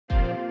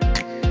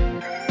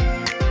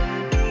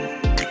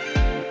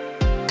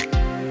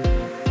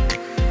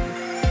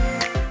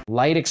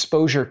light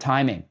exposure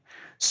timing.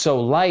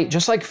 So light,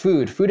 just like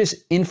food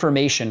is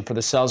information for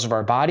the cells of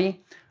our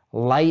body.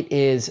 Light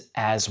is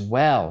as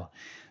well.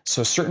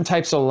 So certain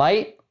types of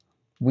light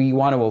we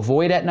want to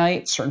avoid at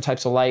night, certain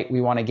types of light we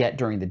want to get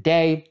during the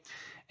day.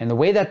 And the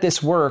way that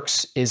this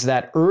works is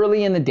that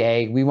early in the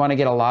day, we want to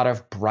get a lot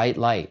of bright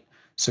light.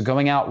 So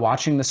going out,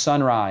 watching the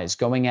sunrise,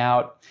 going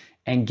out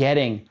and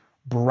getting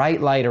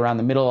bright light around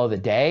the middle of the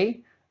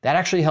day, that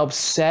actually helps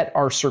set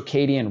our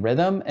circadian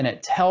rhythm, and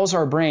it tells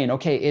our brain,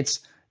 okay,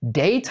 it's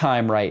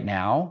daytime right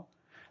now.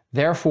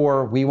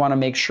 Therefore, we want to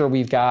make sure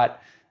we've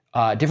got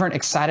different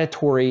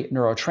excitatory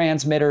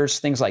neurotransmitters,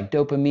 things like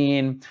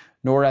dopamine,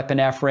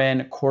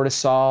 norepinephrine,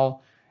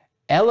 cortisol,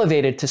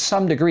 elevated to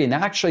some degree. And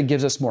that actually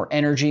gives us more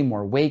energy,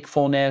 more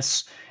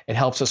wakefulness. It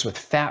helps us with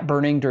fat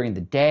burning during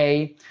the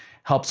day,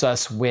 helps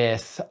us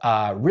with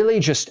really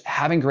just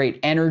having great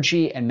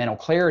energy and mental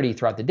clarity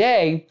throughout the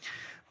day.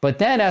 But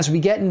then as we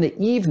get in the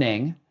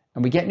evening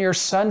and we get near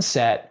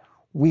sunset,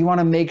 we want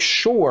to make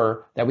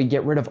sure that we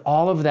get rid of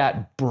all of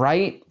that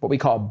bright, what we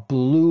call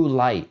blue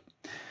light.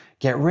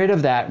 Get rid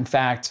of that. In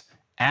fact,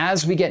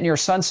 as we get near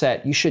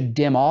sunset, you should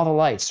dim all the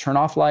lights, turn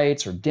off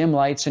lights or dim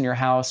lights in your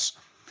house.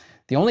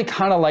 The only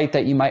kind of light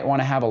that you might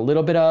want to have a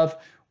little bit of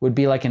would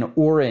be like an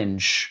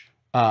orange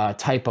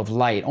type of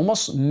light,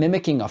 almost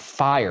mimicking a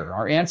fire.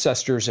 Our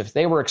ancestors, if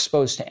they were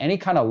exposed to any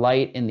kind of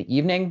light in the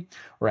evening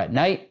or at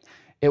night,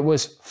 it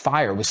was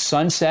fire. It was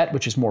sunset,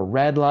 which is more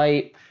red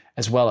light,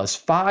 as well as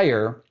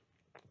fire.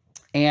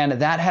 And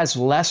that has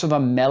less of a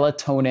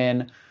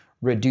melatonin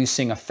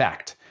reducing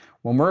effect.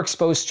 When we're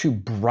exposed to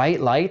bright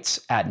lights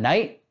at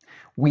night,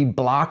 we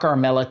block our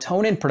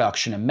melatonin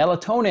production. And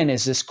melatonin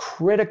is this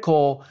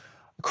critical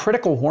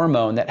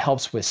hormone that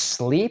helps with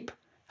sleep,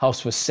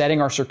 helps with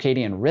setting our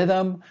circadian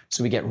rhythm.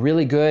 So we get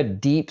really good,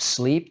 deep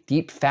sleep,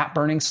 deep fat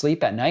burning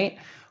sleep at night.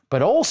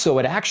 But also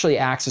it actually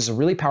acts as a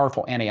really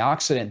powerful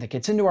antioxidant that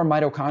gets into our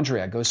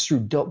mitochondria, goes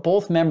through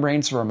both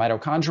membranes of our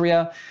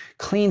mitochondria,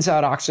 cleans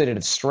out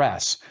oxidative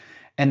stress.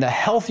 And the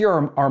healthier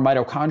our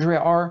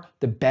mitochondria are,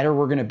 the better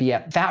we're going to be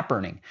at fat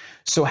burning.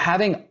 So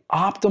having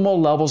optimal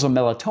levels of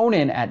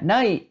melatonin at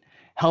night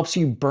helps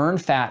you burn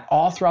fat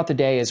all throughout the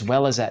day as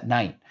well as at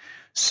night.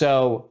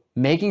 So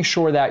making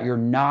sure that you're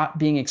not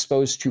being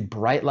exposed to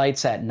bright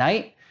lights at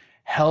night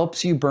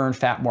helps you burn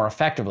fat more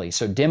effectively.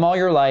 So dim all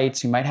your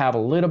lights. You might have a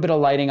little bit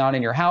of lighting on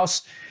in your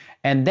house.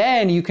 And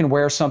then you can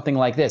wear something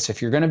like this.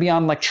 If you're going to be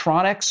on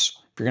electronics,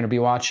 if you're going to be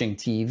watching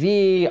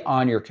TV,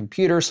 on your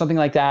computer, something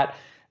like that,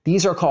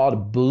 these are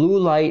called blue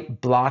light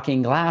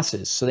blocking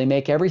glasses. So they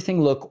make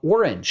everything look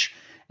orange,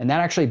 and that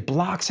actually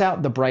blocks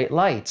out the bright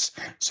lights.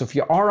 So if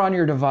you are on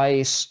your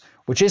device,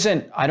 which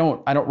isn't, I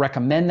don't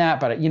recommend that,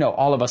 but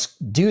all of us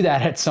do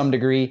that at some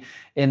degree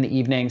in the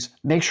evenings.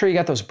 Make sure you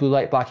got those blue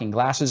light blocking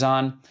glasses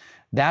on.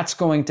 That's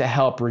going to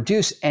help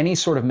reduce any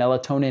sort of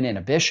melatonin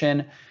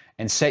inhibition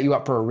and set you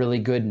up for a really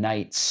good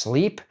night's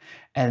sleep.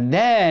 And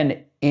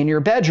then in your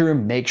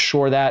bedroom, make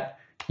sure that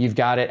you've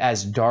got it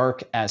as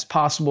dark as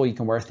possible. You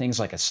can wear things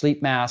like a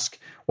sleep mask.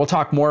 We'll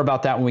talk more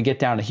about that when we get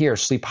down to here,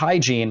 sleep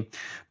hygiene,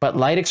 but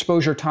light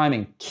exposure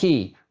timing,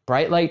 key.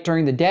 Bright light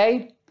during the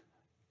day,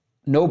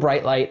 no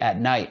bright light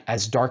at night,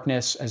 as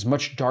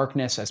much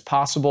darkness as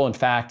possible. In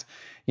fact,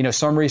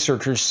 some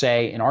researchers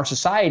say in our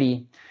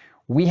society,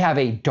 we have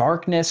a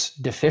darkness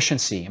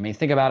deficiency. I mean,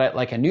 think about it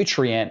like a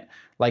nutrient,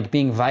 like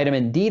being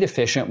vitamin D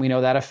deficient. We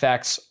know that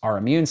affects our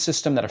immune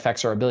system, that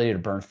affects our ability to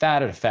burn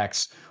fat, it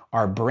affects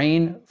our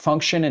brain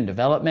function and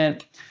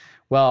development.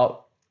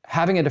 Well,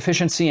 having a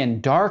deficiency in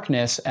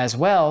darkness as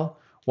well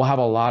will have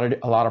a lot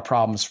of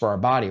problems for our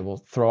body. We'll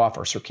throw off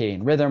our circadian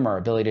rhythm, our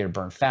ability to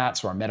burn fat,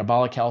 so our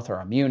metabolic health, our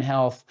immune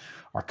health,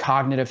 our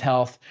cognitive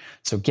health.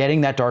 So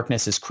getting that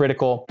darkness is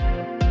critical.